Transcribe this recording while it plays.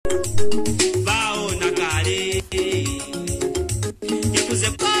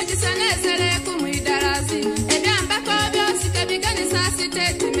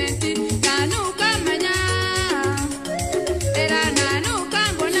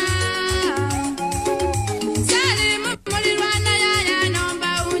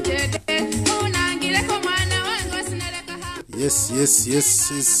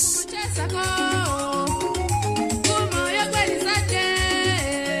Yes.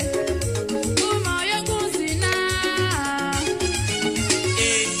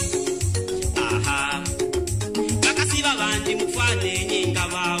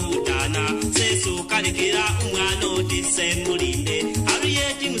 Kalekera umwana otisemulinde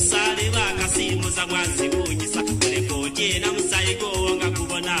aluyeti musale bakasimuza mwanzi bunyisa kolekotye na musaligo nga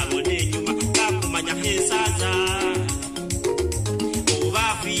kubona bone nyuma kakumanya hesaza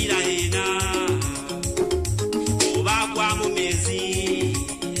oba fira ena oba kwa mumezi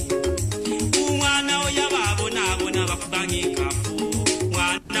umwana oyababona bakubange kafu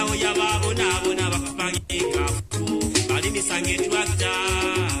mwana oyababona bakubange kafu bali misange twakta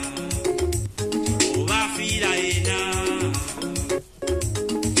fira ena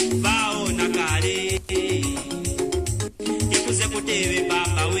baona kale ikuze kutebe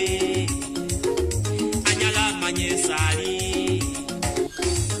baba we anyala manyesali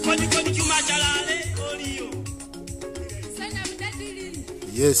kodi chuma chalale oliyo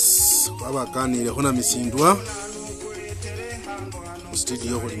yes babakanire hona misindwa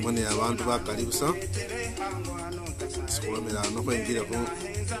studio kuli mone abantu bakalibusa sikulomera no kwengire ko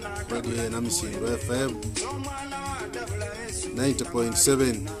radio namisidwa FM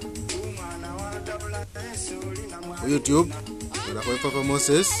 90.7 YouTube la kwa Papa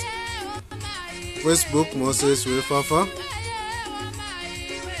Moses, Facebook Moses we Fafa,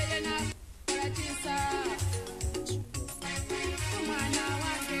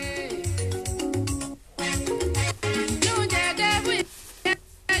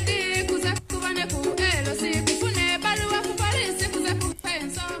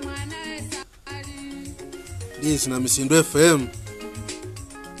 this namisidwa FM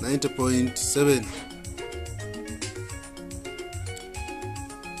 90.7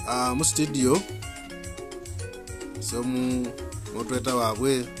 mu studio so motweta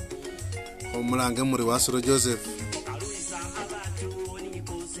wabwe omulange muri wasoro Joseph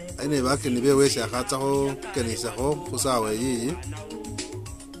aine bake nibe wesha khatsaho kenisa ho kusawe yi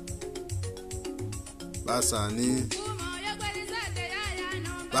basani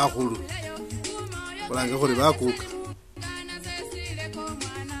bahulu olange khori bakuka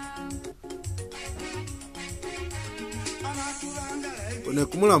one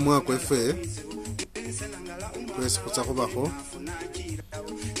kumula mwako efe kwesi kutsa kubaho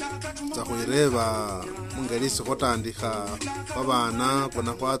tsa khuireba mungelisi khotandikha babana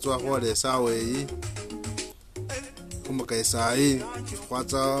bona khwatswa kholesa weyi khumukaisayi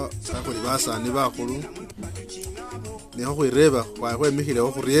khwatsa khuli basani bakhulu niho khuireba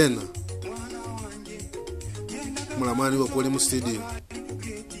khwemikhilekho khuriena mulamwani wokuli mu studio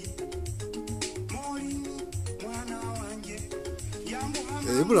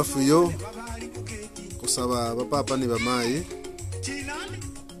ibulafu yo kusaba bapapa ni bamayi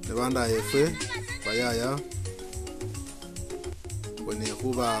nebanda yefe bayaya bone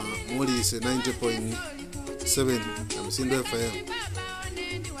kuba mulise 90.7 namisidwa FM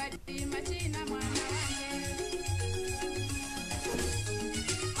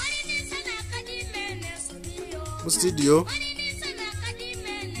mu studio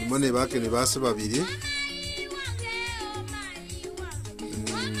nimone bake ni base babiri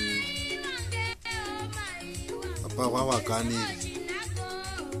papa wakanire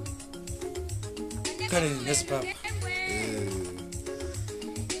kale yes papa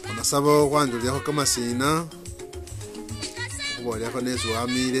onasaba kwanjuliako kamasina kubolyako nesu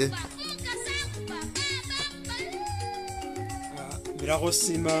amire mirako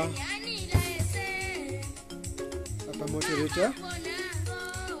sima papa motoreta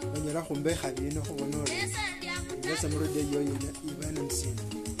banyala khumbe khabino khubonore ndasa murode yoyo ibana msina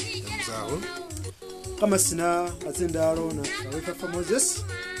mzaho kamasina atsindaro na Papa Moses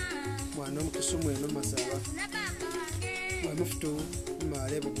mwana mukisumwe no masaba mwamufuto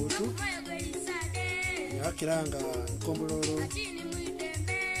male bubutu yakiranga komboloro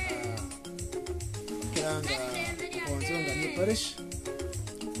kiranga konzonga ni parish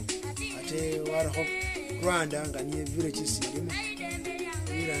ate waraho Rwanda ngani village sirimo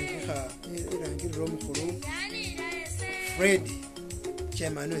irangiro mukuru Fred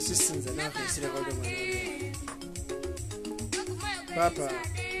chairman assistant na fesire kodo manori papa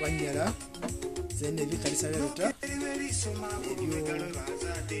wanyala zene bikalisa leta ebyo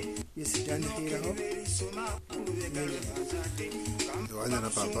yesidani hiraho wanyala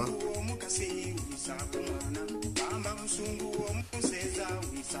papa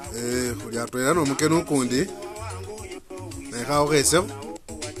uliatwela no mukeno ukundi nekhawo khese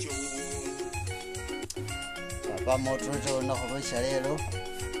papa moto na khobesha lelo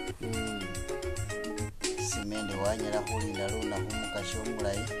mende wanyala khulinda lunakhu mukasha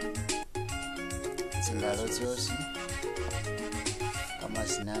omulayi tsingalo tsiosi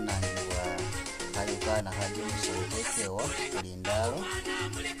kamasina nangibwa khayukana khali musotekewa kulindalo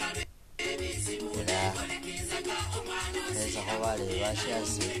ela nezakho baleyi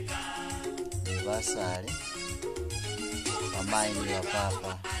bashasi ni basale bamayi ni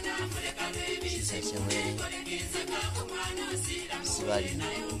bapapa siseseweli sibalina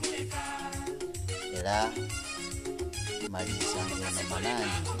ela malisa ngeno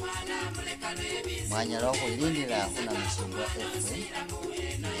manani mwanyala okhwilindila khunamisidwa fm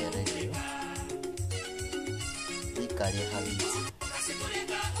niye radio ikali khabitsi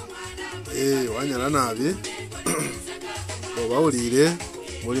wanyala nabi obawulire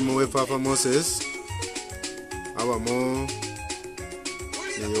mulimo we Papa Moses abamo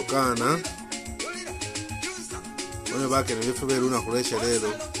yokana one bakene bifu beruna kulesha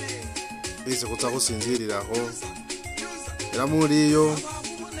lero bise kutsa kusinzirirakho era muliyo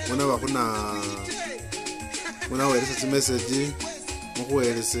muna bakuna muna weresa tsimessage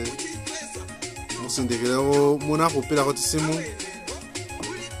mukuwerese musindikireho muna khupilakho tsisimu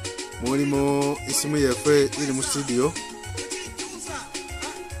mulimo isimu yefe ili mu studio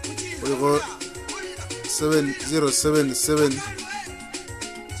uliko 7077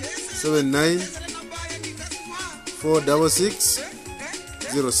 79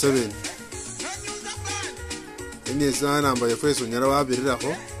 46607 esa namba yefe sonyala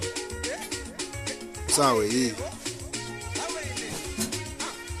wabirirakho sawe iyi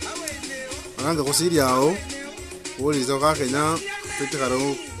ananga kusiriawo uliza kakhenya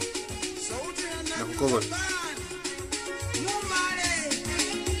tutikaro nakukobola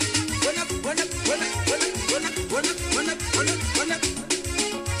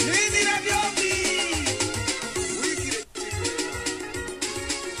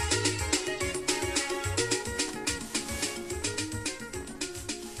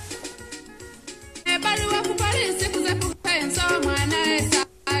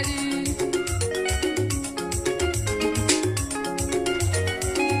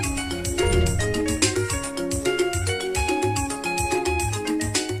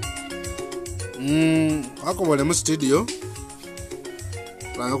akobole mu studio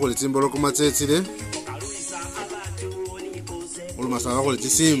banga kole tsimbolo kumatsetsile ulumasaba kole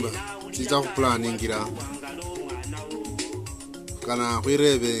tsisimba tsitsa kupulaningira kana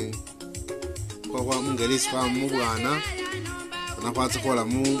khwirebe kwa mungelisi kwa mubwana kana kwatsikhola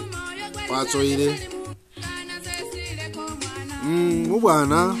mu kwatsoile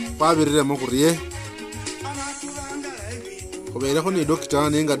mubwana kwabiriremo khuriye khubelekho ni doctor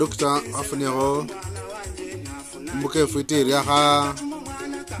nenga doctor afuneho mbuke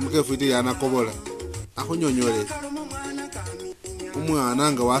fuitiri anakobola akhunyonyole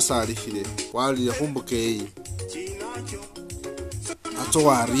umwana nga wasalishile walile khumbuka eyi atso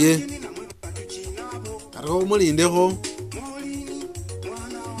warye atakho umulindekho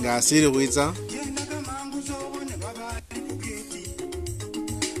nga asili khwitsa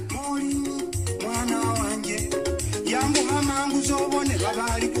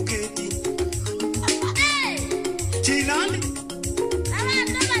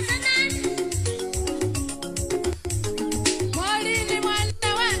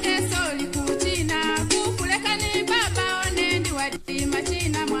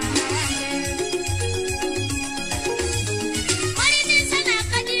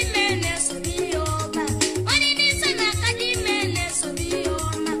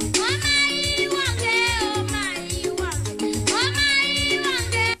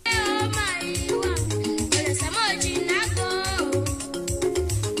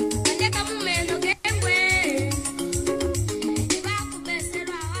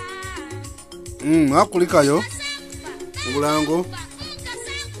akulikayo mubulango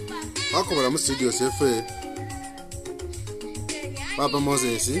akobola mu studio sefe Papa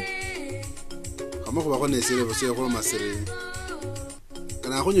Moses kama kuba khonesile bose kholo masere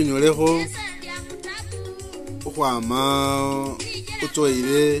kana khunyonyolekho ukhwama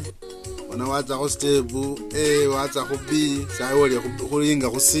utsoile ona watsa ko step watsa ko b sayole khulinga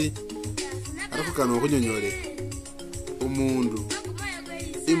khusi ariko kana khunyonyole umundu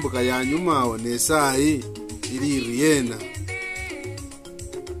imbuka ya nyuma nesayi ili riena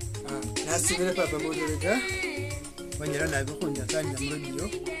nasibele Papa Moses wanyala nabikhunja kanya mu radio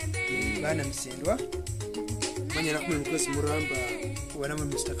bana misendwa wanyala kumwe kwesi muramba wana mu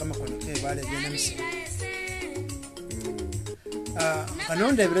Mr. kama kono ke bale bena misendwa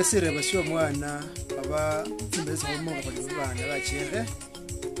kanonda birasire basyo mwana aba timbeza mu ngaba bana bachire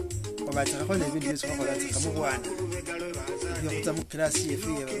obatsa khona ibindi byose khola tsaka mu bwana yokuza mu class yefu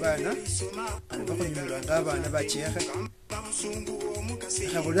y'abana bakunyumirwa ng'abaana bakyehe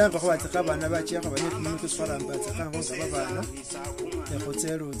habulanga ko bataka abana bakyehe banyekumu kuswarambaza kango ng'abaana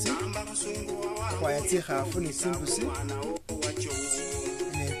yakutseruzi kwayatsi hafu n'itsimbusi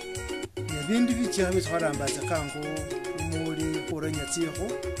nebindi bikyehe bitwarambaza kango umuli kurenya tsiho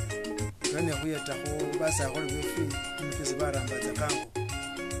bane kuyetaho basakole befi n'impizi barambaza kango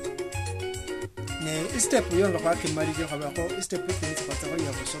ne step yonga kwakimalije kwabako step y'inzi kwatako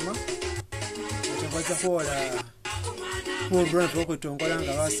ya kusoma kwaza kola kurura kwokutongola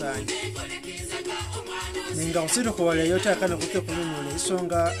nga basanye ninga usito kola yotakana kuke kununula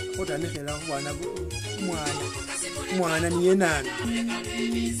isonga kotanikela kubana umwana niye nani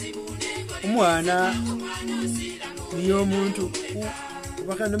umwana niyo muntu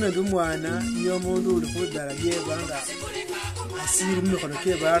bakana mendo umwana niyo muntu uli kudala yebanga asiri mikono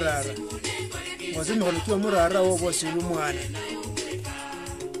ke barara wazi mikono ke murara wo bosiri umwana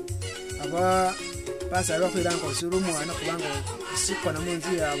aba basa bakwiranga usiri umwana kubanga isikona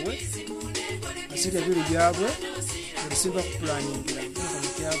munzi yabwe asiri ebiri byabwe bisimba kuplaningira mikono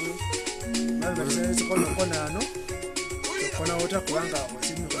kyabwe babaseze konano kona wota kubanga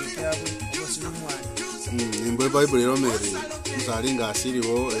wasiri mikono kyabwe bosiri umwana nimbo Bible romere musalinga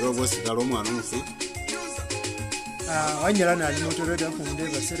asiriwo ero bosikala omwana omufi wanyala nali motoreda kunde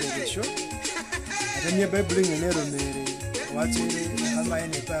baserebesho atanye Bible ngene romere watire kama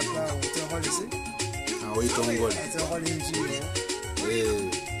ene papa otoholise awitongole otoholinji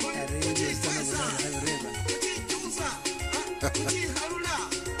arebe sana bana hareba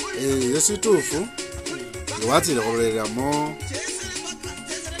yesitufu watire koleramo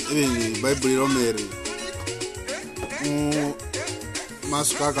Bible romere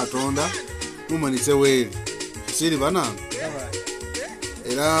masuka katonda mumanitse weli kusiri bana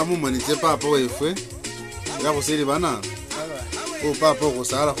era mumanitse papa wefwe era kusiri bana o papa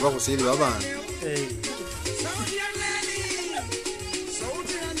kusala kuba kusiri babana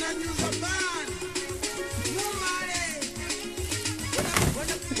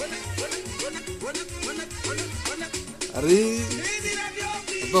ari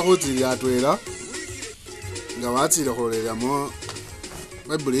bakoti yatwera nga watsire kholeramo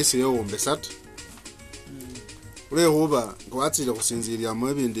Bible isiyo wombe satu ule huba nga watsire kusinziriamo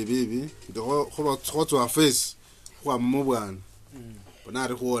ebindi bibi ndiko khotswa face kwa mubwana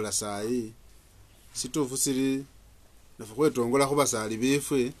bonari khuola sai situfu siri nafa kwetongola khubasali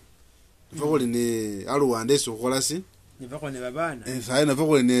bifwe nafa khuli ni aluwande esukhola si nibakone babana sai nafa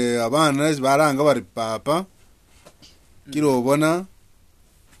khuli ni abana baranga bari papa kilo obona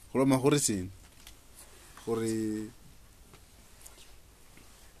khuloma khuri sini khuri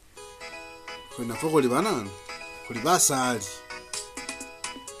khuna khuli banana khuli basali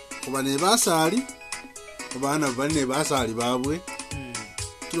khubane basali khubana bane basali babwe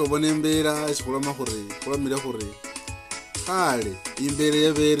kilo bona embera esikhuloma khuri khulomile khuri khale imbere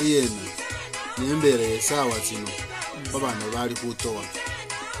yeberi yena nembere esawa tsino babana bali khutowa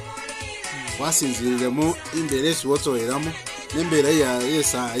wasinziriremo imbere esiwotsoeramo nembere ya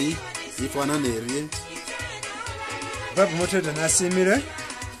yesayi ifana nerie babu moteta nasimire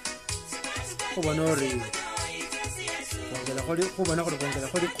kubona ori wangela kholi kubona kholi wangela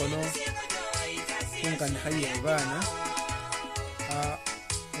kholi kono ngani hayi bana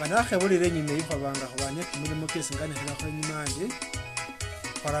bana khebulire nyine ikhobanga khobanye kumilimo kesingane khela kholi nyimanje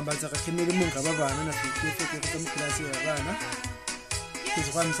kwarambaza kakimilimo ngababana na fikife ke mu class ya bana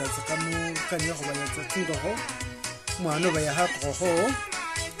kizwamisa tsakamu kanye khobanya tsingoho mwana bayahakho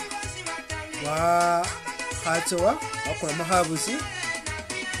wa khatsowa wakula mahabusi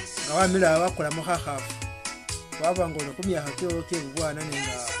ngawamila wakula mahakhafu wabangole kumyakha kyo kebubwana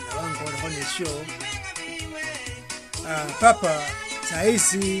nenga nabangole honesho papa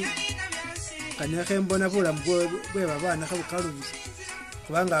saisi kanyakhe mbona bulamu bwe babana khabukalubusi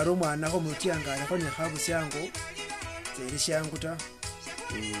kubanga ari omwana ho mutiyangana ho nekhabusi yango tseri shanguta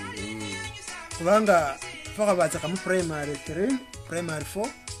kubanga fakabaza kamu primary 3 primary 4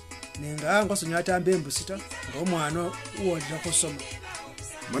 nenga ngosonya atambe mbusita ngomwana uwodira kusoma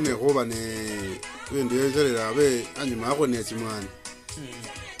mane goba ne wende yezelela abe anyuma akho netsimwani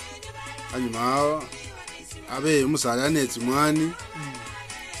anyuma abe umusala netsimwani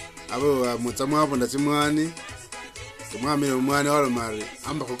abe mutsamwa bonda tsimwani tumwamile umwani walomari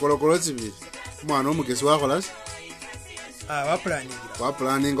amba khokolokolo tsibili umwana omukesi wakhola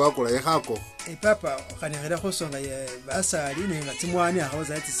waplaninga wakola yekhako papa khanekhere khusonga ye basali nenga tsimwani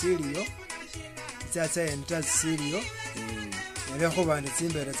akhoza tsisiliyo tsatsa enta tsisiliyo nebe khubana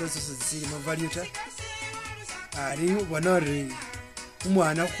tsimbere tsatso tsisiliyo valuta ari bonori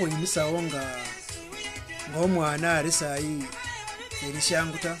umwana khoyimisawo nga ng'omwana ali saayi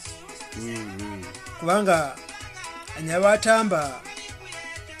erishanguta kubanga anyaba atamba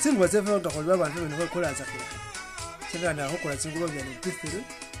singuba zefe gakolwa abantu bano bakola zakula saganda akola singuba bya mpithire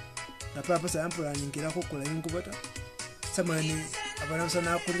na papa sampula ningira kokola ingubata samani abana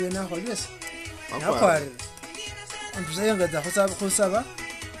sana akulire na holesa na kware antusayenga za kusaba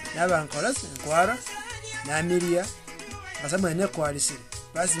nabankola nkwara na miria basama ne kwalisire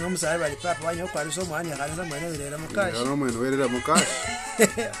basi nomusale bali papa wanyo kwaliso mwana yakanza mwana werera mukashi ngano mwana werera mukashi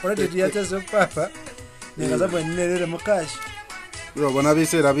kola tiyata so papa nikaza mwana werera mukashi yo bona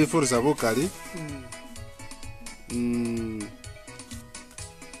bisera bifurisa bukali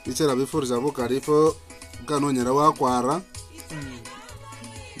bisera bifurisa bukali fo kanonyera wakwara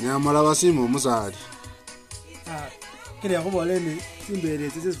nyamala basimo musali kile yakuboleni imbere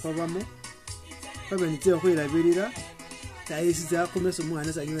zizipabamo babeni tyo kwirabirira taisi za kumesa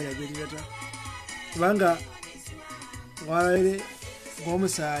umwana sanywera birira ta kubanga wale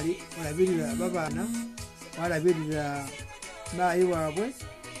ngomusali olabirira babana walabirira nayi wabwe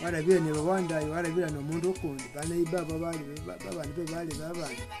walabirira ne babandayi walabirira n'omuntu okundi banayi baba bali babandi be bali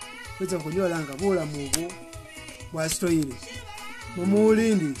babandi kweza kunyolanga bula mubo bwasitoyire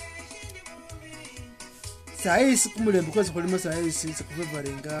mumulindi saisi kumulembe kwezi kulimo saisi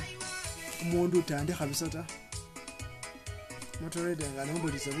sikufevarenga umuntu utande kabisa ta motorede ngana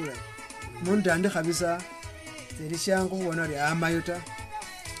mbulise bula umuntu utande kabisa zerishango kubona ali amayota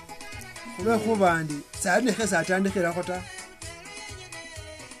kuba kubandi saine khesa atandikira kota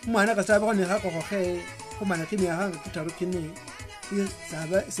umwana kasaba kone hako khohe kumana kimi ahanga kutarukini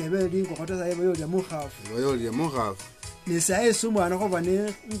saba sebe lingo kota sabe yo ya mukhafu ni saisi umwana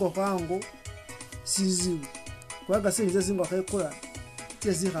kubane ngokhango siziwe kwaga sinze singo khekula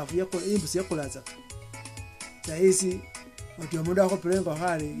tezikhafu yakula imbusi yakulaza saisi otiyo mundu akhopelenga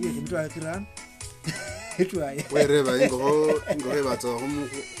khali yeke mtu akirana etwaye wereba ingo heba to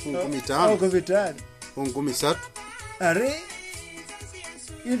kumitano kumitatu are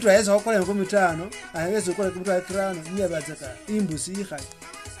intwa yezo khokola kumitano ayeze kola mtu akirana nyabazaka imbusi ikhali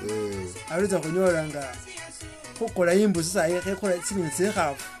aweza kunyolanga khokola imbusi saye khekula sinze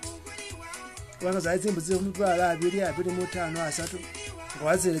khafu wanga zaizimbu ziri mutwala abiri mutano asatu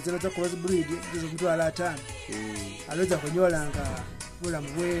ngwazire zino za cross breed zizo mutwala atano alweza kunyolanga bulamu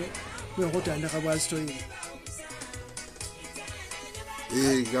bwe kutandika bwa story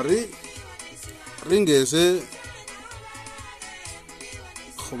gari ringeze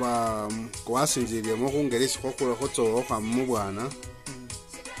kuba kwasinjiriye mu kungerisi kokula khotso kwa mubwana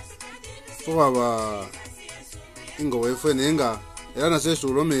kuba ingo wefe nenga era nase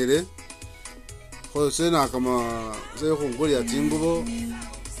shulomere khosena kama ze khungulya tingubo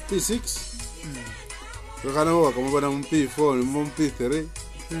P6 kana wa kama bana P4 mu P3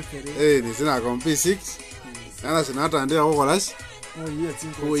 ni sina kama P6 ana sina tande akhokolasi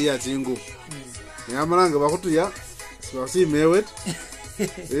oya tingubo nyamalanga bakutuya sibasimewet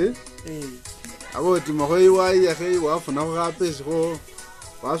abo timakhoyi wayi akhe wafuna khapesi kho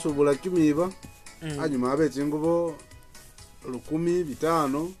wasubula kimiba anyuma abe tingubo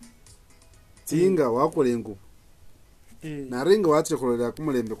 10 tinga wakolengo naringa watsikolera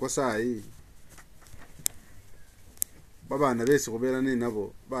kumulembe ko sayi babana bese kubera ni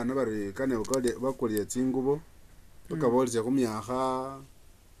nabo bana bari kane bakolya tingubo bakabolya kumyakha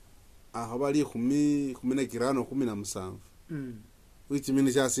aho bali 17 wiki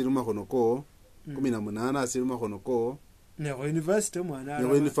mini cha siruma konoko 18 asiruma konoko ne university mwana ne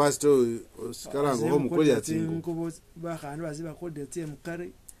university sikarango ho mukolya tingubo bakhana baziba kodde tsemukare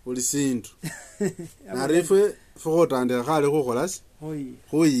oli sindu narife fotande khale khukholasi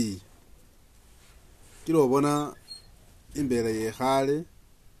hoyi kilo bona imbere yekhale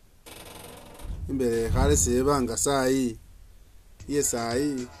sebanga sayi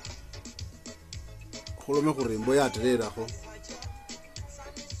yesayi khulome khurimbo yatererakho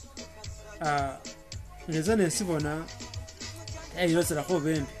ngeza nesibona eyirosera kho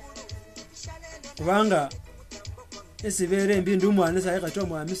bembe kubanga esibere mbindu umwana sayi katoa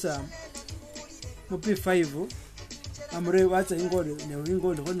mwamisa mu P5 amure watsa ingole ne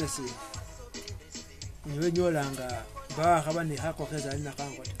ingole khonese niwe nyolanga ba khabane hako kheza na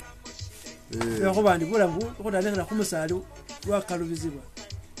kangota ko bandi bulangu khodalekera khumusali wakalubizibwa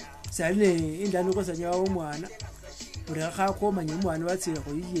sali indani ko sanya wa umwana uri khako manye umwana watsira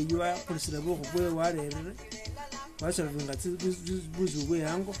ko yiyeyo kulisira bo khubwe warerere wasolvinga buzuwe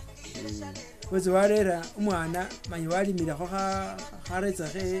yango wezi warera umwana manye walimira ko khareza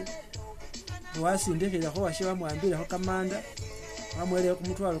khe wasindekera ko washiba mwambira ko kamanda bamwere ku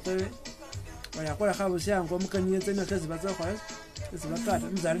mutwalo kwe bayakora khabusyango mukanyeze no kazi bazakwa ezibakata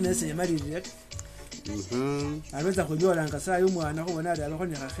muzari nese yamarire abeza kunyola ngasayo umwana kubona ari abakho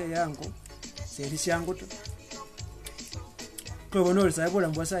nyahe yango seri syango to ko bonole sai bola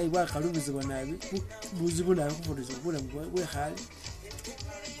mbwa sai bwa khalubizi bonabi buzi buna kufudiza bola mbwa we khale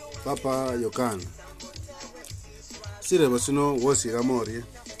papa yokana sirebo sino wosira mori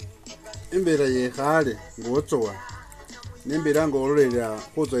imbera ye khale ngotsowa nimbira ngololera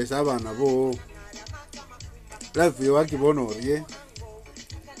khuzoisa abana bo life wakibonorie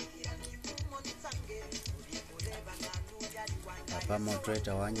papa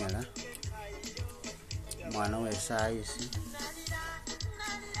moderator wanyala mwana we saisi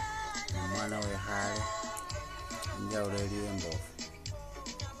mwana we hale njawuleli embofu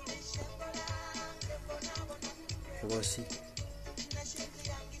kulosi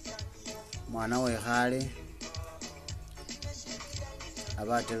mwana we hale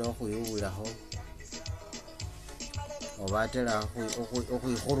abatela okhuyubulaho obatela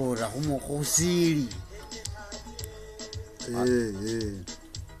okhuyikhurura khusili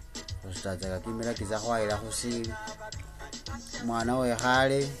ositatsaka kimira kiza khwayila khusili mwana we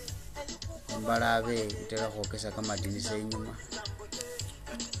khale imbala abe itela khwokesa kamadinisa inyuma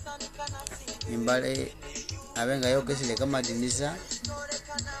imbale abe nga yokesile kamadinisa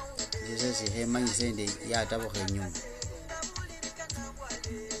sese khemanyisa indi yatabukha inyuma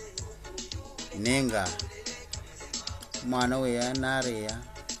nenga mwana we yanareya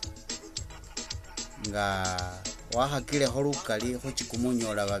nga wakhakilekho lukali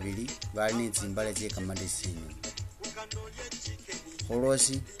khuchikumunyola babili bali ni tsimbale tse kamadisini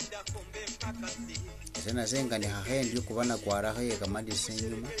kholosi sena senga ni khakhendi kuba nakwarakho ye kamadisi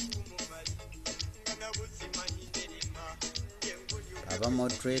inyuma aba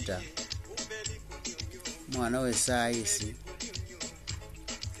moderator mwana we saisi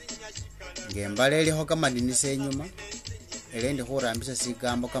ngembale elikho kamadinisa inyuma elendi khurambisa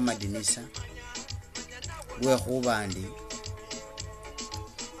sigambo kamadinisa lwekhuba ndi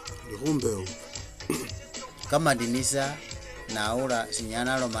ikhumbewo kamadinisa naula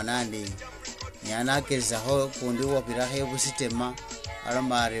sinyana aloma nandi nyana akeresakho kundi wopirakho ebusitema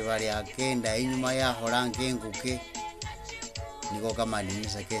aloma ari bali akenda inyuma yakhola ngenguke niko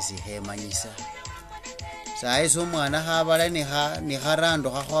kamadinisa kesikhemanyisa saisi umwana khabala ni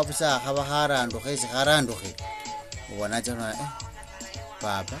kharandukha khwabusa khaba kharandukha esi kharandukhe ubona chana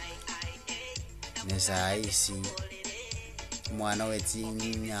papa ne saisi mwana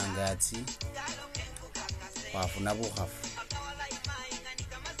wetsinyangatsi wafuna bukhafu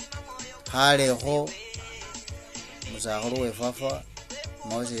khalekho musakhulu wefafa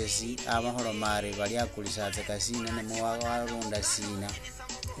Moses amakholo mari bali akulisatse kasina nemo warunda sina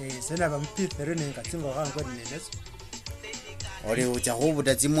sena bampithero nengatsingo kangwa neneso oli ucha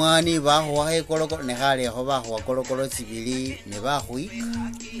khubuta tsimwani bakhuwa ekolokolo ne khalekho bakhuwa kolokolo tsibili ne bakhwika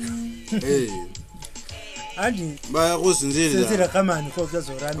andi baya khusinzirira kamani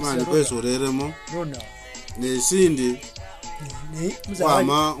khokazorani mani kwesoreremo rona nesindi ni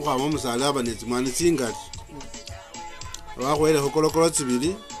khwama musale aba netsimwani tsingati bakhwelekho kolokolo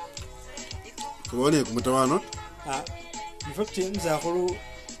tsibili tubone kumutawano infacti mzakhulu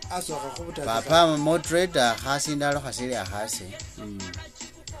asokha khubuta papa moderator khasindalo khasili akhase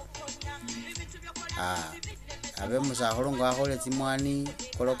abe musakhulu ngakhole tsimwani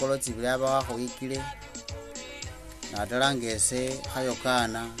kolokolo tsibili aba wakhuyikile natalangese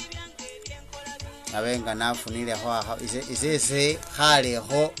khayokana abenga nafunilekho isese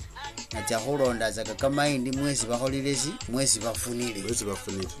khalekho nacha khulonda zaka kamaindi mwesi bakholilesi mwesi bafunile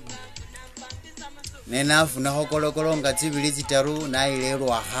nenafunakho kolokolo nga tsibili tsitaru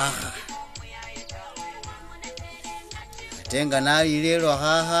nayilelwa khakha atenga nayilelwa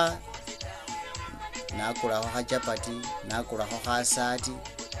khakha nakulakho khachapati nakulakho khasati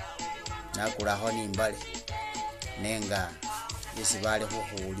nakulakho nimbale nenga yesi bali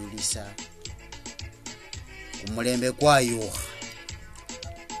khukhulilisa kumulembe kwayukha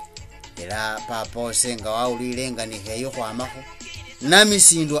era papa osenga wawulile nga nikheyo khwamakho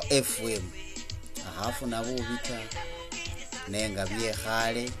namisindwa FM akhafuna bubita nenga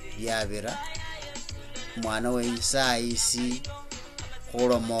byekhale byabira mwana we isaisi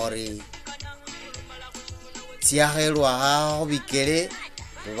khulomori tsiakhelwa khakho bikele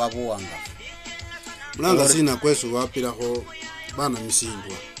buba buwanga mulanga sina kwesu wapilakho bana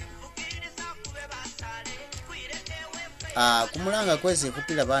misindwa kumulanga kwesi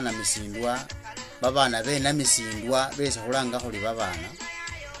khupila bana misindwa babana bena misindwa besi khulanga khuli babana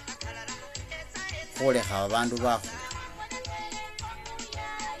khulekha babandu bakhu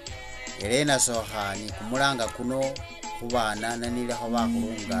elena sokha ni kumulanga kuno khubana nanilekho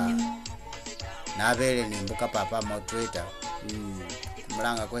bakhulunga nabele nimbuka papa moderator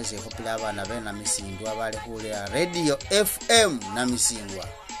kumulanga kwese khupila abana be namisindwa bali khulya radio FM namisindwa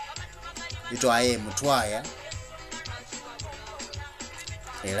itwaye mutwaya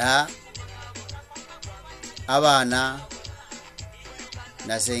era abana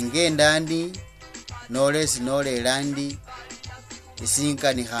nasengenda nolesi nolelandi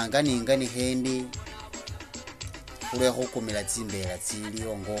isinkanikhanga hendi khulwe khukumila tsimbela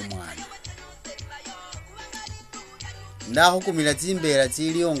tsiliwo ng'omwana ndakhukumila tsimbela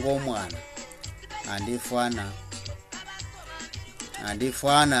tsiliwo ng'omwana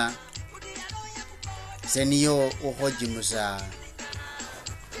andifwana seniyo ukhojimusa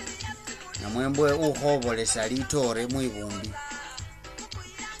namwembwe ukhobolesa litore mwibumbi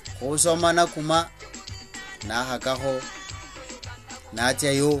khusoma nakuma nakhakakho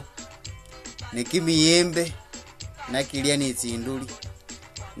natyayo nekimiyembe nakilya ni tsinduli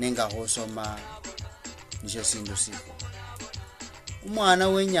nenga khusoma nisho sindu sikho umwana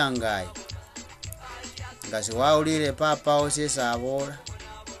wenyangayi nga siwawulile papa osesa abola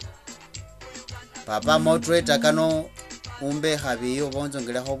papa motreta kano umbekha biyo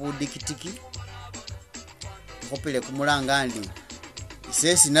bonzongelekho budikitiki khupile kumulanga ndi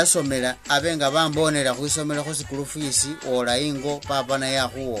isesi nasomela abenga bambonela khwisomela khu school fees ola ingo papa naye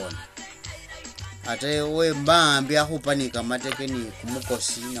akhuwona ate we mbambi akhupanika mateke ni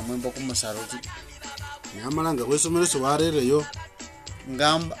kumukosi namwembo kumusaruti nyamalanga khwisomelo siwarereyo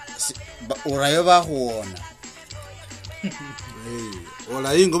ngamba urayo bakhuwona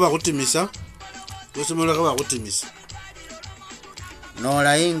ola ingo bakhutimisa khwisomelo kha bakhutimisa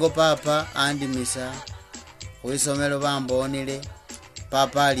nola ingo papa andimisa khwisomelo bambonile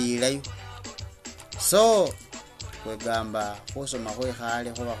papa alilayo so kwegamba khusoma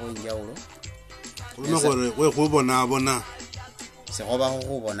khwekhale khoba khwenjawulo khulomekore khwekhubonabona sikhoba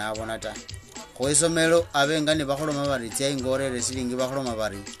khukhubonabona ta khwisomelo abenga ne bakholoma bari tyaingorere silingi bakholoma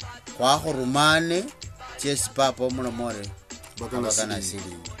bari khwakhurumane chesi papa omulomore bakana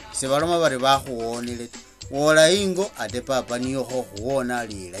silingi sibaloma bari bakhuwonile wola ingo ate papa niyo khokhuwona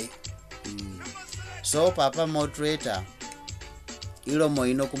alilayo so papa moderator ilomo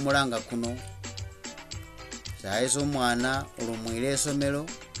ino kumulanga kuno saisa omwana olumwile esomelo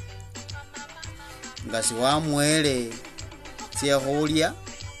nga siwamwele tyekhulya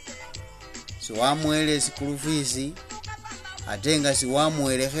siwamwele school fees ate nga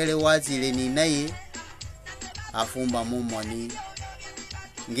siwamwelekhele watsile ninaye afumba mumoni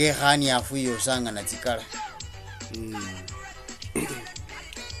ngekhani afuyo sanga na tsikala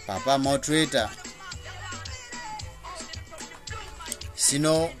papa moderator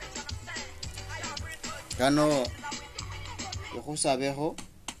sino kano ukhusabeho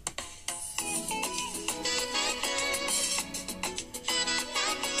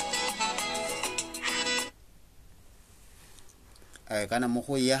kana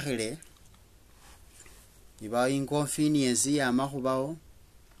mukhuyakhile ibawo inconvenience yamakhubawo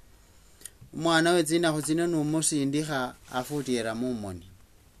umwana wetsinakhu tsino numusindikha afutira mumoni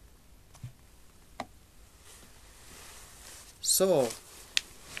so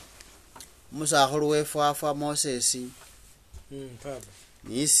musakhulu wefwafwa Moses papa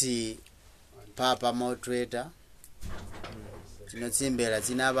nisi papa moderator tsino tsimbela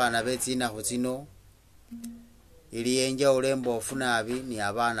tsina abana betsinakhu tsino ili enjawulo embofu nabi ni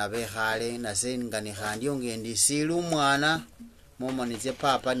abana bekhale nasengani ndiyo ngendi sili umwana momoni tse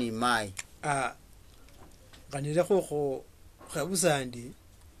papa ni mai ganile khokho khabusandi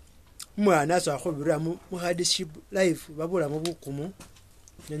umwana asakhubira mu hardship life babulamo bukumu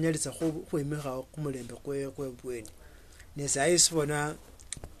nyanyalitsa khwimikha kumulembe kwebweni nesayisibona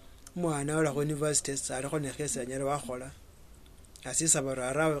umwana ola ku university salikho nekhesa nyala wakhola asisa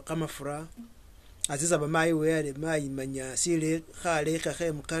bararawe kamafura asisa bamayi wele mayi manya sile khale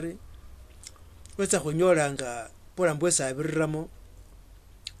khakhe mukari wetsa khunyolanga bola mbwesa abiriramo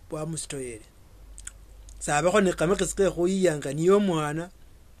bwa musitoyele sabakho ne kamakisike khuyiyanga niyo mwana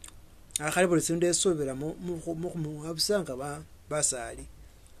akhali buli sindu esubira mu abusanga basali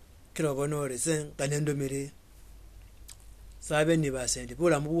kilo bonore zenga nendomire sabe ni basendi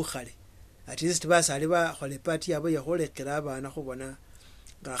bola mu bukhale at least basali bakhole party yabo yakholekela abana khubona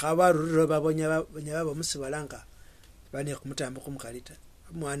nga khabaruriro babonya babo musibalanga bane kumutambo kumukhalita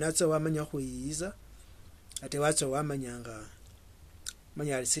mwana atso wamanya khuyiza ate watso wamanyanga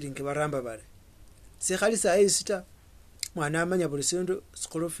manya siringi baramba bare sekhalisa ayisita mwana amanya buli sindu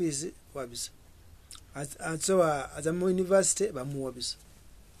school fees wabisa atso azamu university bamuwabisa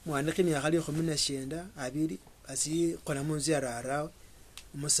mwana kini akhali 19 abili asi kona munzi arara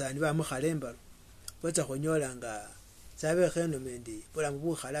umusani bamukhaleembalo watsa khonyolanga sabe khenomendi bola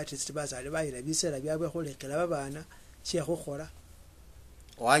mubukhala ati sitibasale bayira bisera byabwe khulekela babana she khukhola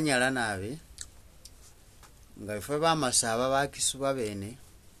wanyala nabi nga ifwe bamasaba bakisuba bene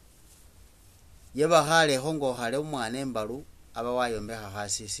yebakhalekho ngokhale umwana embalu aba wayombekha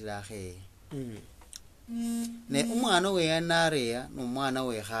khasisila khe ne umwana weyanareya n'umwana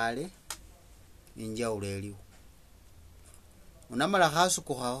wekhale injawulo eliwo unamala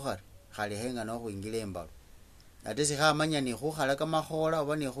khasukukhakho khari khalekhenga nokhwingila embalu ate sikhamanya ni khukhala kamakhola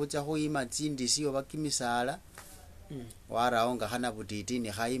oba ni khucha khuyima tsindisi oba kimisala warawo nga khana butiti ni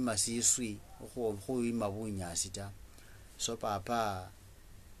khayima siswi khuyima bunyasi ta. So papa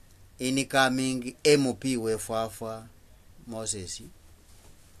incoming MP wefwafwa Moses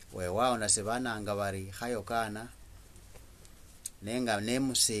wewaona sebananga bari khayokana nenga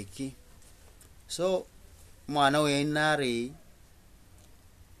nemuseki. So mwana wenari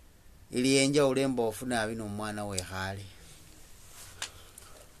iliyenja ulembofu nabi n'umwana wekhale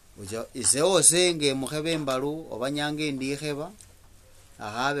ujo iseo senge mukhebe mbalu obanyange ndikheba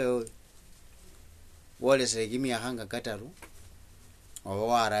akhabe wolesere kimyakha nga kataru oba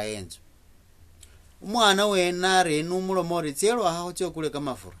wara enzo umwana wenare n'umulomori tselo akho tsokule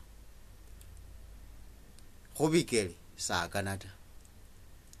kamafura khubikele sakanata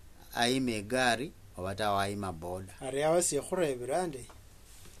aime gari obata waima boda ari awasi khurebirande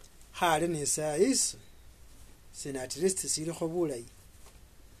khale ni sayis sina at least siri khobulai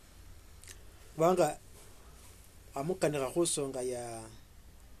banga amukanika khusonga ya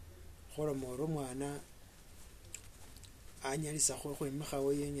khoromoro mwana anyalisa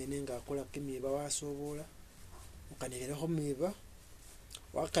khwimikhawo yenyene nga akola kimiba wasobula ukanikele khomiba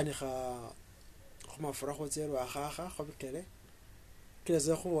wakanikha khumafura khotsero akhakha khobikele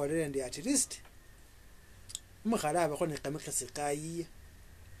kileze khubolele ndi at least umukhala abakho ni kamikasi kayiya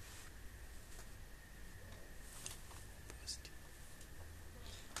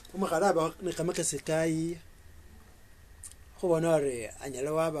umukhala abakho ni kamikasi kayiya khubona ori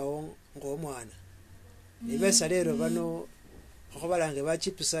anyala wabawo ng'omwana ibesa lero bano khubalange ba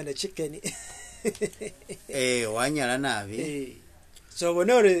chips and chicken wanyala nabi so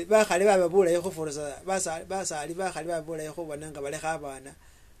bonore bakhali bababula khuforosa basali bakhali babula khubona nga balekha abana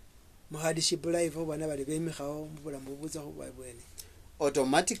muhadishi live bana bali bemikhawo mbulamu buza khubabwene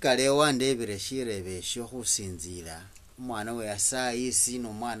automatically wandebire shirebe sho khusinzira umwana we asayisi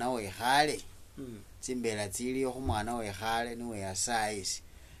no mwana we khale tsimbela tsili khumwana we khale niwe asayisi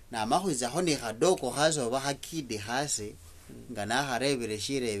na makhwiza khoni khadoko khaso ba khakidi khase nga nakharebire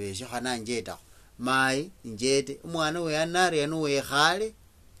shirebe sho khana njeta mai njete umwana we anare anu we khale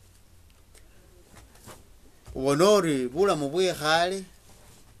wonori bulamu bwe khale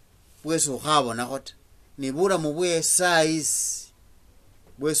bweso khabona khota ni bulamu bwe size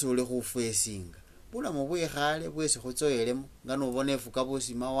bweso uli khufesinga bulamu bwe khale bwese khutsoyelemo nga nobone fuka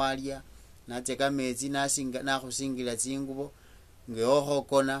busima walya nateka mezi nasinga nakhusingila tsingubo ngeokho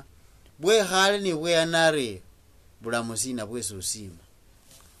kona bwe khale ni bwe anare bulamu sina bweso usima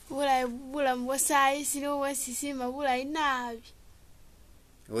bulamu bwa size no wasisima bulayi nabi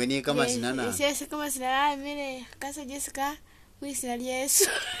weni kama sinana sese kama sinana mire kasa Jessica wisina Yesu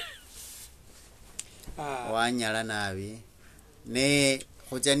wanyala nabi ne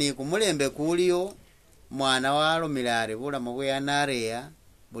khuchani kumulembe kuliyo mwana walumilare bulamu bwe anareya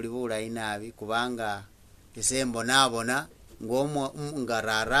buli bulayi nabi kubanga isembo nabona ngomo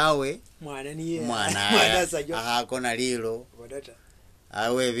ngararawe mwana niye mwana akakona lilo bodata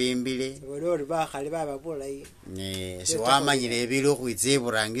awe bimbile bodori bakhali bababulayi ne siwamanyire ebilo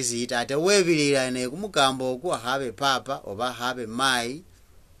khwitsiburangisi tate webilira ne kumukambo okwa habe papa oba habe mai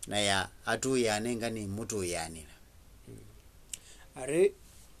na ya atuyane nga ni mutuyanira are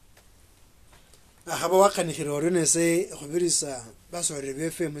ahaba wakanikhira oronese khubirisa basore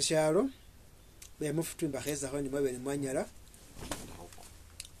befe musharo bemufutu mbakheza khoni mabene mwanyala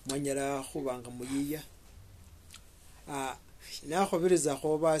khubanga muyiya na khubiriza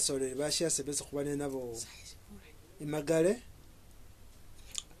kho basore bashase bese khubane nabo imagale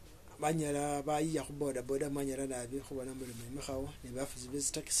banyala bayiya khuboda boda manyala nabi khubona muri mikhawo ne bafuzi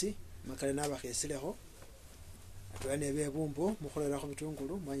bese taxi makale nabakhesileho atwane bebumbo mukholera khu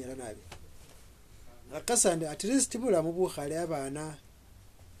bitungulu manyala nabi akasande at least bulamu bukhale abana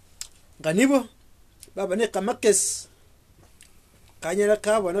nga nibo baba ne kamakesi kanyala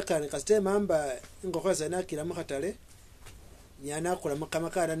kabona kane kasite mamba ingokhoza nakira mukhatale nyana akula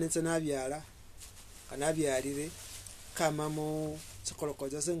mukamakala nense nabyala kanabyalire kamamo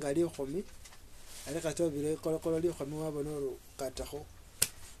tsikolokoza sengali khomi ale katobire kolokolo li khomi wabona ru katakho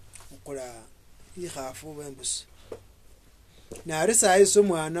ukula ikhafu bembusi na arisa iso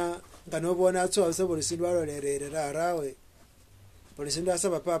mwana nganobona atso buli sindu alorerere rarawe buli sindu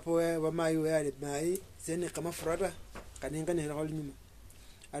asaba papo we bamayi we ali mai zene kama furata kanenga ne kholi nyuma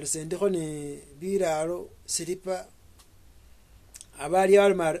alisendekho ne biralo silipa abali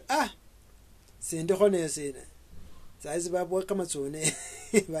almar sendekho ne sina saizi babwa kama tsone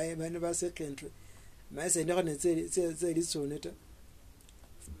bana ba secondary ma sendekho ne tse litsone ta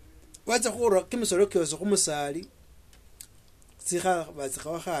watsa khura kimisoro kyoso khumusali sikha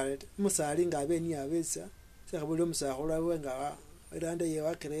batsikha khale musali ngabe ni abesa sekhabuli musakhula wenga iranda ye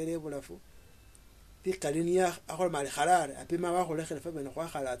wakirere bulafu bikalinia akhol mali khalare apima bakholekhela fa bene khwa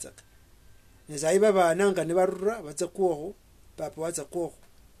khalatsaka nezai baba nanga ne barura batsa kuho papa watsa kuho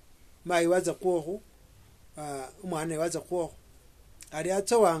mai watsa kuho umwana watsa kuho ali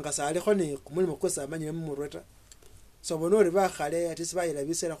atsowanga sali khone kumulimo kosa amanye mumurweta so bonori bakhale ati sibayila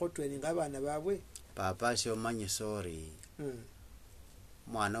bisera kho training abana babwe papa sho manye sorry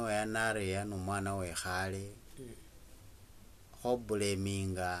mwana we anare ya no mwana we khale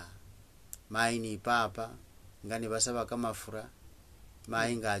khobuleminga mai ni papa ngani basaba kamafura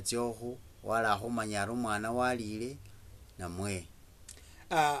mai ngatyohu wala khumanya mwana walile namwe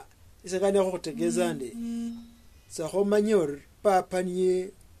isakane khutegeza ndi so khomanyor papa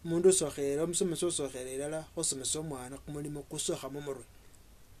niye mundu sokhera omusomeso sokhera la khosomeso mwana kumulimo kusokha mumurwe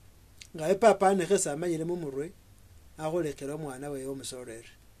ngaye papa ne khesa amanyile mumurwe akholekera mwana we omusorere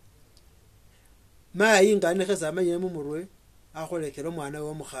mai ngane khesa amanyile mumurwe akholekera mwana we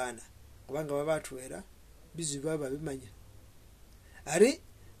omukhana kubanga babatwera biziba babimanya ari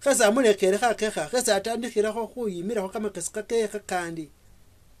khesa amulekere khakekha khesa atandikhira kho khuyimira kho kama kesika kekha kandi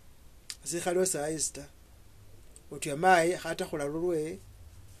sikhalo saista otya mai khata khulalulwe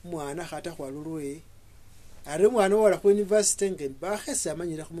mwana khata khwalulwe ari mwana wala ku university ngeni bakhesa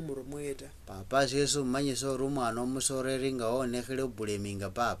amanyira khumumuro mweta papa yesu manyiso rumwana omusoreri nga onekhile buleminga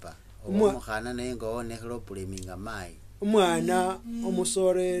papa omukhana naye nga onekhile buleminga mai umwana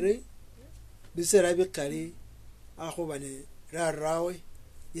omusoreri bisera bikali akhubane rarawe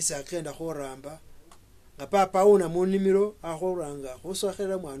isakenda khoramba nga papa una munimiro akhoranga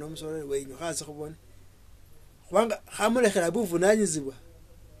khusokhera mwana omusoreri wenyu khasi khubone kubanga khamulekhela buvunanyizibwa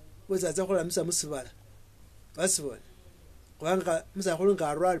wezaza kholamisa musibala basibona kubanga musakhulu nga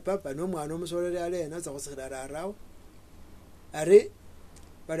arwali papa no mwana omusoreri alena aza khusikhira rarawe ari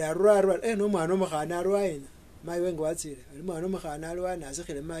bali arwalwa no mwana omukhana arwaina mai wenga watsire ari mwana omukhana alwana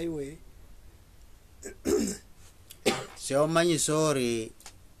asikhile mai we sho manyi sorry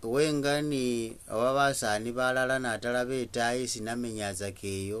wengani ababasani balala natala betayi sinamenyaza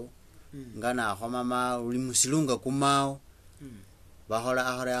keyo ngana khomama uli musilunga kumao bakhola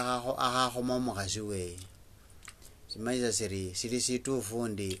akhoma mukhasi we simanyiza siri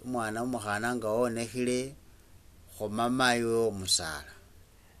situfundi umwana umukhana nga onekhile khomama iwe omusala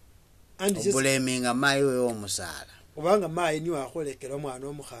obuleminga mai we omusala kubanga mai ni wakholekera omwana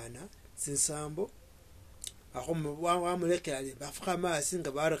omukhana sinsambo wamulekera bafukha amasi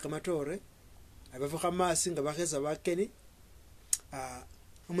nga bareka matore abafukha amasi nga bakhesa bakeni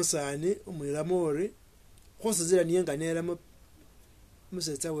umusani umulamori khosizira niyenga nera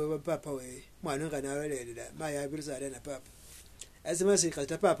musetsa we papa we mwana nga nalelera mai abirisa na papa asimasi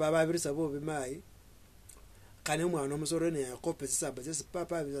kata papa ababirisa bobe mai kane mwana omusoro ne yakope sisaba sisi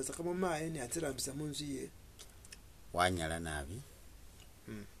papa abirisa kama mai ne atirambisa munzu ye wanyala nabi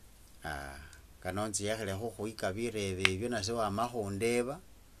kanonzi yakhile khukhwika birebe ebyo nase wamakhundeba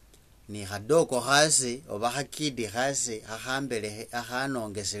ni khadoko khase oba khakidi khase khakhambele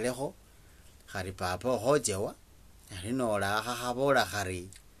akhanongeselekho khari papa okhojewa arinola khakhabola khari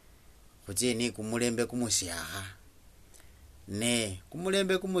khucheni kumulembe kumusyakha ne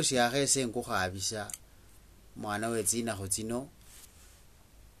kumulembe kumusyakha ese nkukhabisa mwana wetsinakho tsino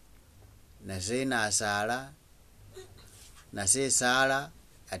nase nasala nase sala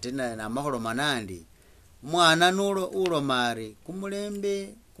atena namakholo manandi mwana nulo ulomari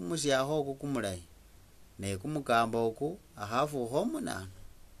kumulembe kumusyakho oku kumulayi ne kumukamba oku akhafukha omunana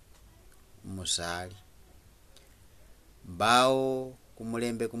musali bawo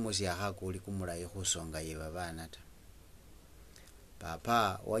kumulembe kumusyakha kuli kumulayi khusonga ye babana ta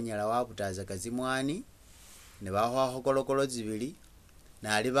papa wanyala wabutaza kazimwani ne bakhwakho kolokolo zibili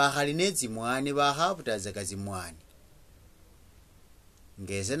nali bakhali nezimwani bakhabutaza kazimwani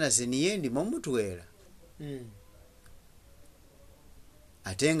ngeze nasiniye ndimo mutwela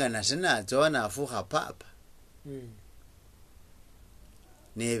atenga nasina zona afukha papa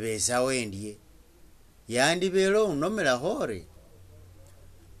nebesa wendie yandi belo unomela khore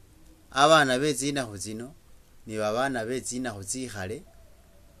abana bezina khuzino ni babana bezina khutsikhale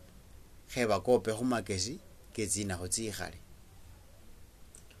kheba kope khumakesi kezina khutsikhale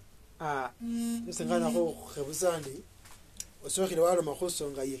nisengana kho khebusandi osokhile walo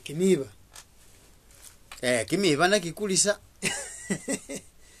makhosonga ye kimiba kimiba nakikulisa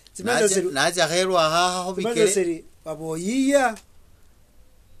naja khairwa ha ho bikere seri baboyiya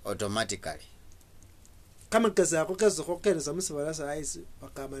automatically kama kazi yako kazi kokereza musibala saisi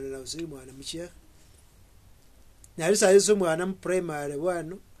bakamana na usiri mwana muchia nali saisi mwana mu primary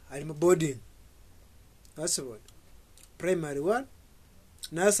 1 ali mu boarding asibona primary 1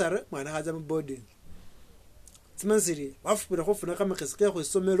 nasara mwana haza mu boarding timanziri wafupira khofuna kama kazi ke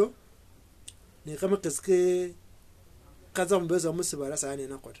khosomelo ni kama kazi ke kaza mbeza musibala sane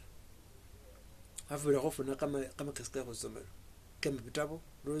nakota afupira khofuna kama kazi ke khosomelo kama bitabo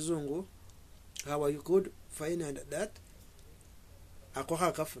rozungu how are you good fine and that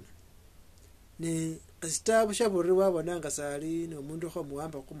akoha kafuna ni kitabu shaburi wabonanga sali no mundu kho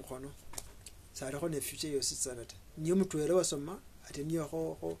muhamba ku mukhono sali kho ne future yo sitsanata niyo mutwere wasoma ati niyo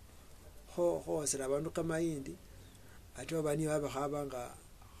ho sira abantu kama yindi ati abani baba khabanga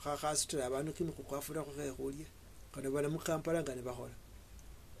khasutira abantu kimi kukwafura ko khekhulia kana bana mukampala ngane bakhola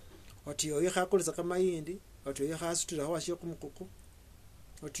oti yo yakhakulisa kama yindi oti yo khasutira ho ashye kumukuku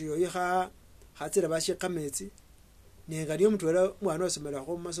oti yo hatsira bashe kametsi nenga niyo mutwera mwana osomera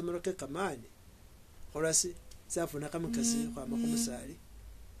ko masomero ke kamani khorasi safuna kamakasi kwa makumusali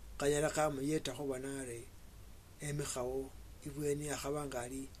kanyara kama yeta ko banare emikhawo ibweni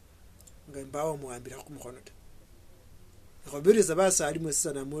akhabangali ngambawo muambira ku mukhono ta khobiriza basali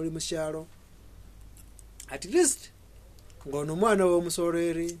mwesana muri musharo at least ngono mwana wo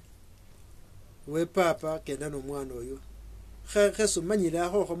musoreri we papa kenda no mwana oyo khesu manyira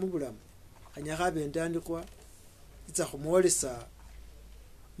ho mubulamu kanyakha bendandikwa itsa khumolesa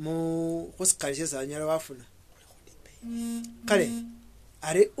mu khosikalisha sanyala wafuna kale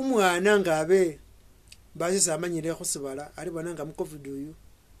ari umwana ngabe basi samanyire khusibala ari bonanga mu covid uyu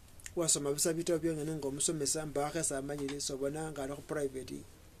wasoma bisa bito byengene ngo musomesa mbakhe samanyire sobona ngalo ku private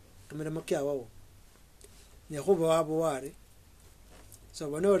kamera makya wawo ne khuba wabo ware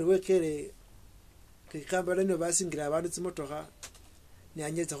sobona uri wekere kikambala no basingira abantu tsimotoka ni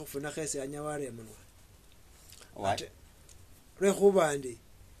anyetsa khufuna khese anyaware munwa what re khubandi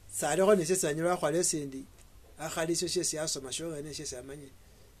sare go nese sanyira khwale sindi akhali sho shese asoma sho ne shese amanye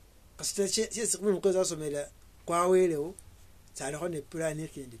kasita shese kumu ko zasomela kwa welewo sare go ne plan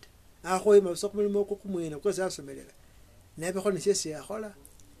ikindita akho ima sokumulimo ko kumwena ko zasomelela nabe go nese shese akhola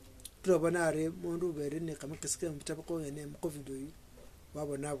turobona are mundu bere ne kamakisike mutaba ko ne mu covid uyu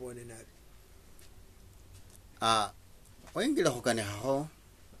wabona bone nabi oingila khukane ho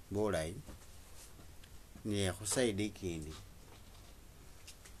bolai ni khusaidi kindi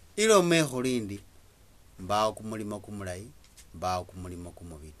ilo me khulindi mbao kumulimo kumulai mbao kumulimo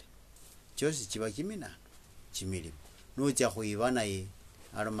kumubita chosi chiba kimina chimilimo nucha khuibana ye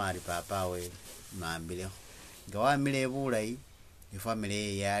alomari papa we mambile ngawamile bulai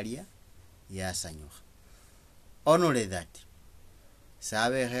ifamily yalia yasanyuka onole that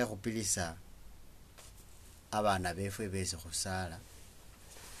sabe khe khupilisa abana befwe bese khusala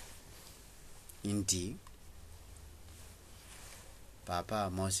inti Papa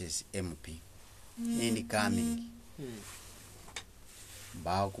Moses MP ni coming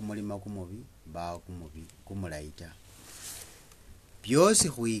bao kumulima kumubi bao kumubi kumulaita byosi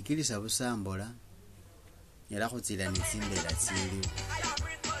khuyikilisa busambola yala khutsila nitsimbela tsili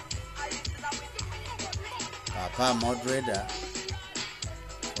Papa moderator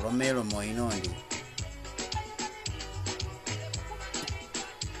Romero Moinondi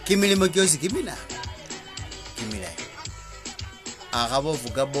kimilimo kyosi kimina akhabo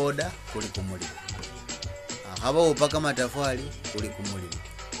vuga boda kuli kumulimo akhabo upaka matafali kuli kumulimo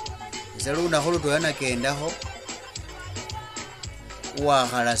isaluna khulu toyana kendaho wa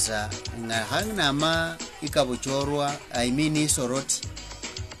khalasa nga hangna ma ikabuchorwa I mean isoroti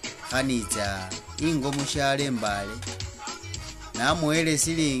khanitsa ingo mushale mbale namwele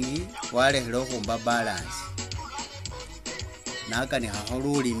silingi wale khilo khumba balance nakani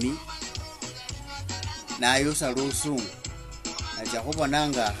khululimi nayusa lusungu acha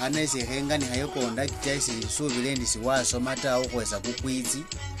khubonanga khanese khengani hayo conduct isi subilendi siwasoma ta ukhwesa kukwizi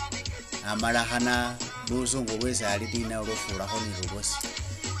amala khana lusungu bwese ali dina ulofula khoni lubosi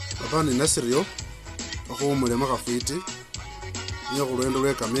abani nasiriyo akhumulema khafiti niyo khulwendo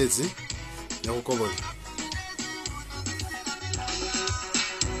lwe kamezi yakhukobola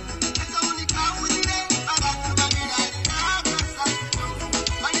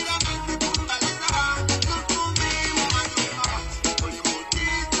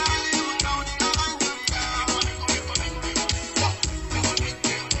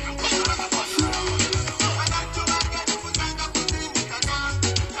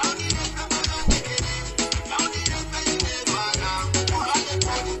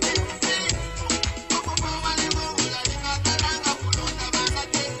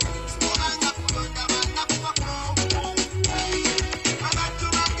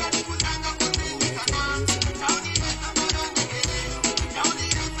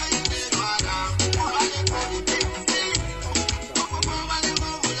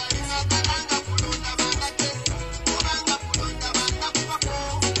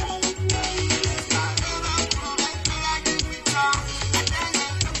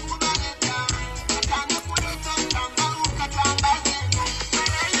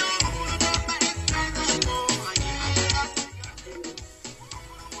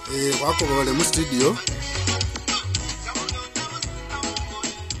Wako bale mu studio.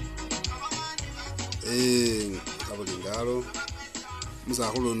 Abulingalo.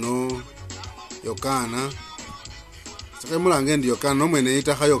 Musakhulu no Yokana. Sake mulange ndi Yokana no mwene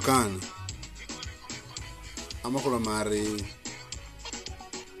ita kha Yokana. Amakhulu mari.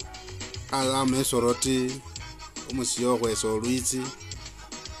 Ala mesoroti umusiyo kweso lwitsi.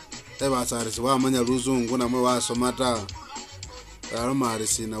 Ebasarisi wa manya luzungu namwe wasomata. Alo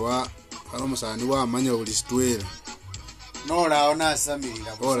marisina wa alo musani wa manya ulistwera. Nola ona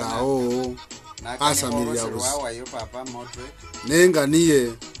samirira. Ola o. Asamirira busi. Wawa yo papa motre. Nenga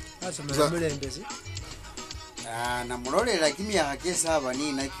niye. Asamirira mulembezi. Na mulolera kimya kesa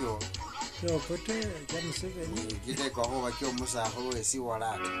abani nakyo. Yo kote ya Museveni. Kite kwa ho bakyo musaho esi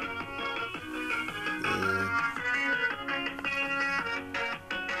walata.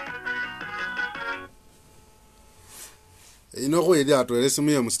 Inoko ili atwele simu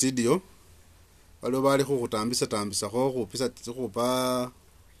ya mu studio. Walo bali khutambisa kho khupisa khupa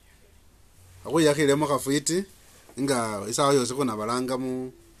ako yakhile mu khafiti nga isawa yose kona balanga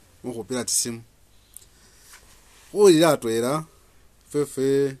mu khupira tsimu. Ili atwela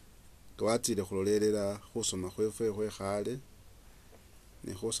fefe twatile khulolelela khusoma khwefe khale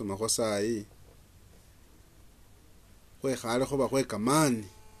ne khusoma kwa sai khale khoba khwe kamani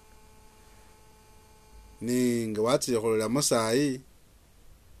ninga watile kholola masai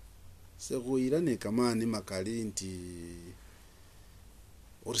sekhuira ne kamani makali nti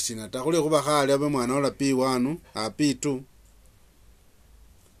urisina takhule kuba khale abe mwana ola P1 a P2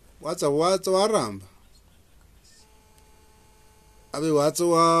 watsa waramba abe watsa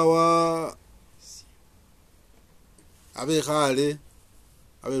wa abe khale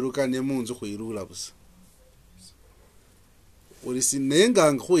abe rukane munzu khwirula busa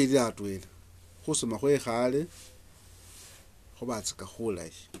urisinenga khwira atwela khusoma khwe khale khobatsika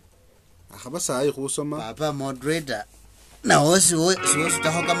khulai akhabasayi khusoma papa moderator na hosi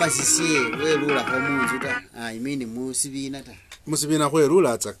taho kama sisi welula ho munzu ta imini musibina ta musibina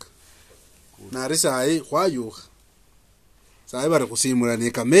khwerula tsaka nari sayi khwayukha sayi bari khusimula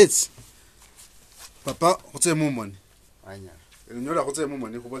ne kametsi papa khutse mumoni anyala nyola khutse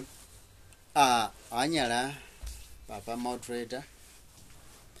mumoni khubona anyala papa moderator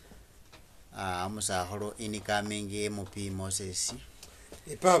musakholo incoming MP Moses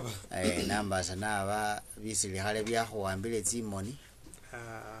Papa namba sanaba bisili khale byakhuwambile tsimoni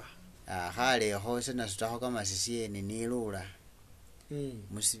khale khose nasutaho kama sisi nilula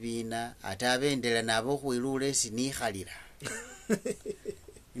musibina atabendela nabo khwilula esi nikhalira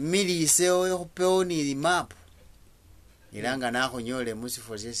milise oyo khuponi map ilanga nakhonyole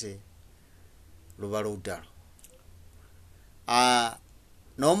musifo sese luba lutalo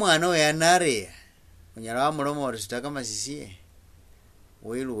no mwana we anare unyala wamulomo orisita kama sisi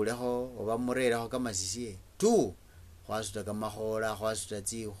wilulekho oba murelekho kama sisi tu khwasuta kamakhola khwasuta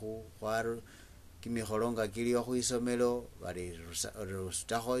tsikhu khwaru kimikholonga kiliyo khwisomelo bali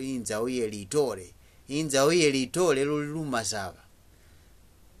rusutakho inzawu ye litole lumasaba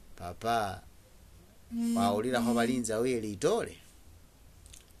papa waulilakho bali inzawu ye litole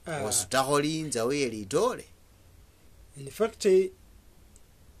wasutakho inzawu ye litole in fact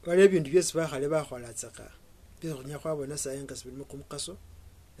wale bintu byesi bakhale bakhola tsaka bizokhunya khwabona sayenga sibili kumkaso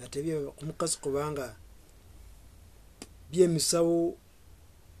natebye kumkaso kubanga byemisawo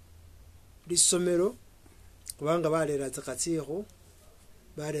lisomero kubanga balera tsaka tsikho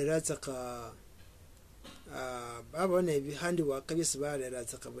balera tsaka babone bihandi wakabisi balera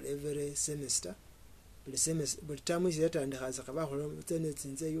tsaka every semester buli tamu yatandikha tsaka bakhola tsene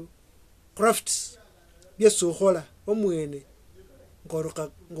tsinzeyo crafts byesukhola omwene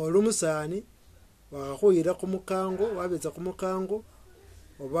ngolumusani wakhuyira kumukango wabetsa kumukango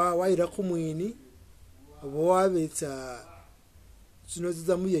oba wayira kumwini oba wabetsa sino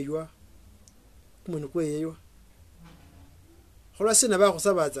ziza muyeywa kumwini kweyeywa khola sina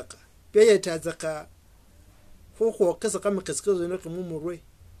bakhusaba tsaka beyeta tsaka khokhokesa kamikesikezo ne kumumurwe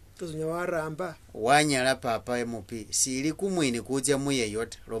kezonya waramba wanyala papa MP sili kumwini kujya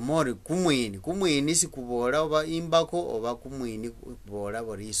muyeyota lomori kumwini sikubola oba imbako oba kumwini kubola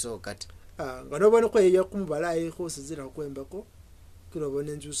boriso kati nganobona kweyeya kumubalayi khosizira kwembako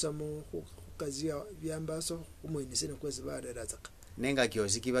kirobone njusa mu kazia byambaso kumwini sina kwezi balera tsaka nenga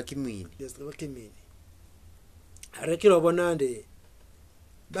kyosi kiba kimwini yes kiba kimwini are kirobona nde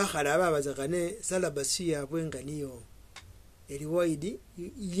bakhala babazakane salabasi yabwe nganiyo eli wide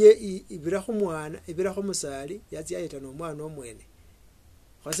ye ibiraho mwana ibiraho musali yatsi ayita no mwana omwene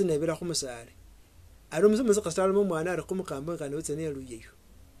khasi ne ibiraho musali ari umuze kasitalo mu mwana ari kumukamba ngane utsene luyeyo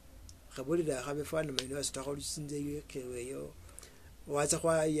khabulira khabe fana mayino asitakho lusinze yekeweyo wacha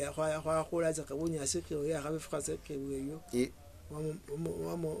kwa khula za kabunya sike ya khabe fkhase ke weyo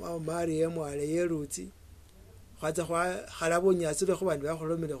wa mari yemwale yerutsi khaza kwa khalabunya sile khu bandu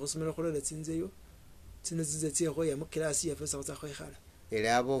bakholomele khusomela khulole tsinzeyo tsine tsiho ya mu class ya fesa kutsa khoikhala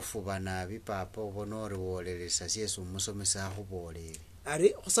ele abofu banabi papa ubonore wolelesa siesu musomesa akhubolele ari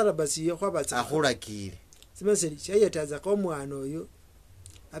khusala basi yo khwabatsa akhulakile simeseli chayetaza ko mwana oyo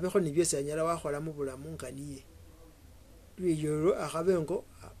abekho nibyese anyala wakhola mu bulamu nganiye lwiyoro akhabengo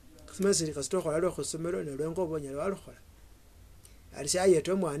simeseli kasito khola lo khusomelo ne lwengo bonyala walukhola ari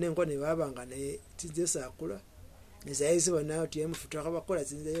chayeto mwana ngo ne babanga ne tsinze sakula ne sayisi bona oti emufuta khabakola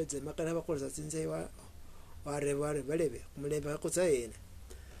tsinze yo zemakala bakola tsinze warebe balebe kumuleba kutsa yena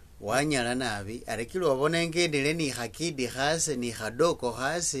wanyala nabi arekilo obona ngendele ni khakidi khase ni khadoko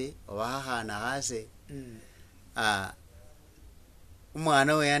khase obakhana khase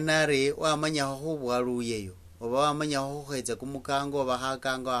umwana we yanare wamanya khubwaluyeyo oba wamanya khukhetsa kumukango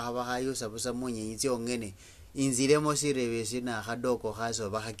bakhakanga akhabakhayosa busa munyenyi tsiongene inzilemo sirebesi na khadoko khase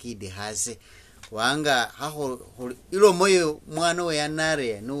oba khakidi khase wanga ilo moyo mwana we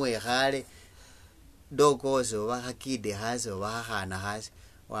yanare nuwe khale doko so ba khakidi khase oba khana khase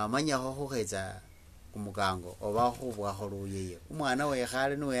wamanya khukhetsa kumukango oba khubwa kholuyeyo umwana we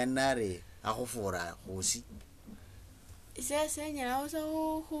khale nuwe yanare akhufura khusi Sasa nyala usa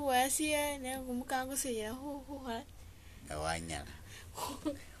huwasia ne kumukango seya huha awanyala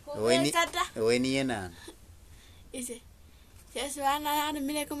tata weni yena ise sasa ana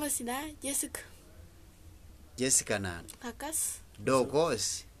mile kama sina Jessica nan akas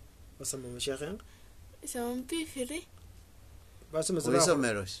dokos basama mashakhan so mpifiri basama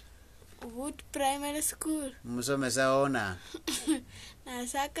usomeros Wood Primary School musomesa ona na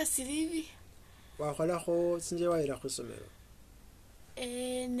saka silivi wakhola kho tsinje waira khusomelo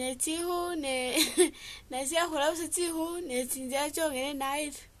netiho ne nasia khola usetiho ne tsinja chongene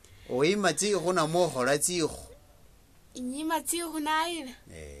naile oima tsiho na mohola tsiho inyima tsiho naile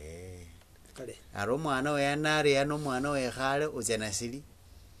kale aro mwana we yanare ano mwana we khale uzena sili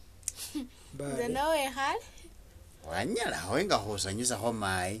zana we khale wanyala wenga khusanyusa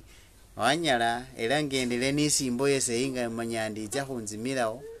khomai wanyala era ngendele nisimbo yese inga manyandi tsa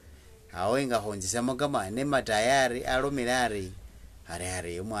khunzimirawo awenga khunzisamo kama ne matayari alomilari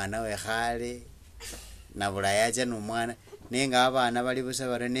ari umwana we khale na bulayaja n'umwana nenga abana bali busa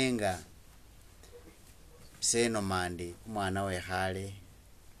bare nenga seno mandi umwana we khale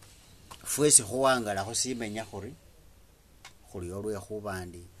fwesi khuwangala khusimenya khuri khuli olwe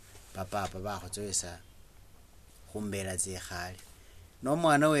khubandi papa bakhotsoesa khumbela tse khale no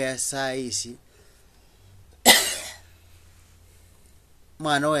mwana we saisi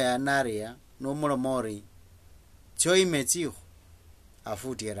mwana we anaria no mulomori choimetsiho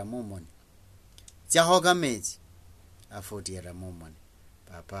afutiera momoni tsahoga mezi afutiera momoni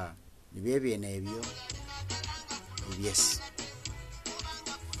papa nibye nebyo yes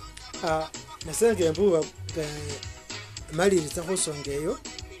nasenge mbuwa maliri tsakhusongeyo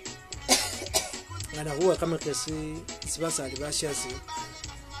ngana huwa kama kesi sibasali bashazi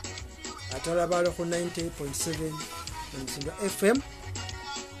atala bale khu 90.7 namisidwa FM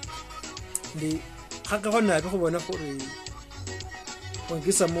ndi khakabona bikhubona khuri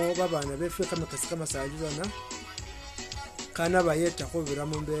ongisamo babana befe kama kasi kama sajuzana kana bayeta khubira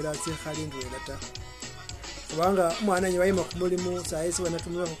mu mbera tsikhali ndwela ta kubanga umwana nyi bayima kumulimu sayisi wana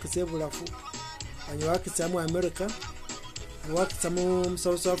tumwe khukisebulafu anyi wakitsa mu America wakitsa mu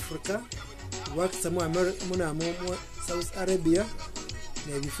South Africa wakitsa mu South Arabia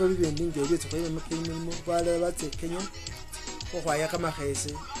ne bifo bibindi ngeli tsokhime mu bale batse Kenya khokhwaya kama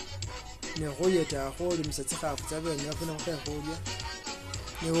khese ne khoyeta kholi musatsi khafu tsabene afuna khulya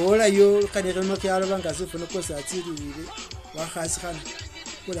ne wola yo kanere no kyalo bangase funa ko satsirire wakhasi khana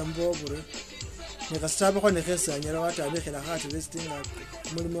kula mbobure ne kasaba ko ne khesa nyala watabekhela khatu restinga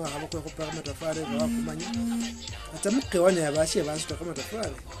mulimo habo ko khupaka matafari ba kumanya atamuke wane abashe bantu kama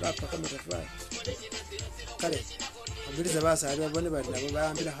matafari bapa kama matafari kale abiriza basari babone bari nabo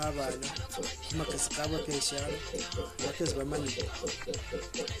bayambira habana makasi kabo keshalo bakezi bamanyi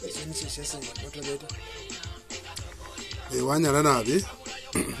sinisi shese otoleta wanyala nabi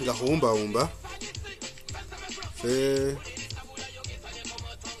nga khumba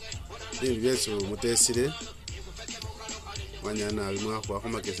bintu byesu mutesile wanyala nabi mwakho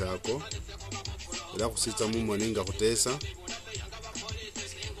akhumakesa ako era khusitsa mumoni nga khutesa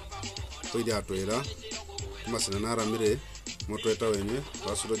khoili atwela kumasina naramire motweta wenye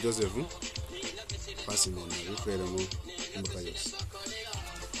Pasulo Joseph pasimona bikwelemo mbuka yose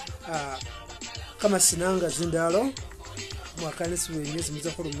kama sinanga zindalo mwakanisi wenye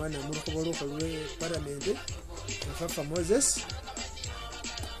zimuza khulumana muri khobolo kholwe parliament Fafa Moses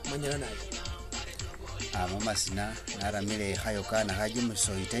manyala naye mama sina naramile hayo kana haji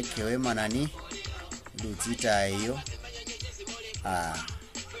musoitekewe manani dutsita iyo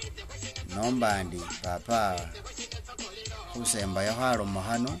nomba ndi papa kusemba yo halo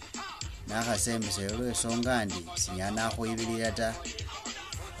mohano nakasembese lwesonga ndi sinyana khuibilira ta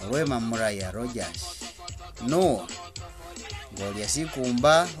olwema muraya Rogers no ngolya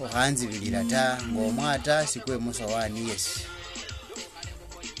sikumba okhanzibilira ta ngomwata sikwe musowani yes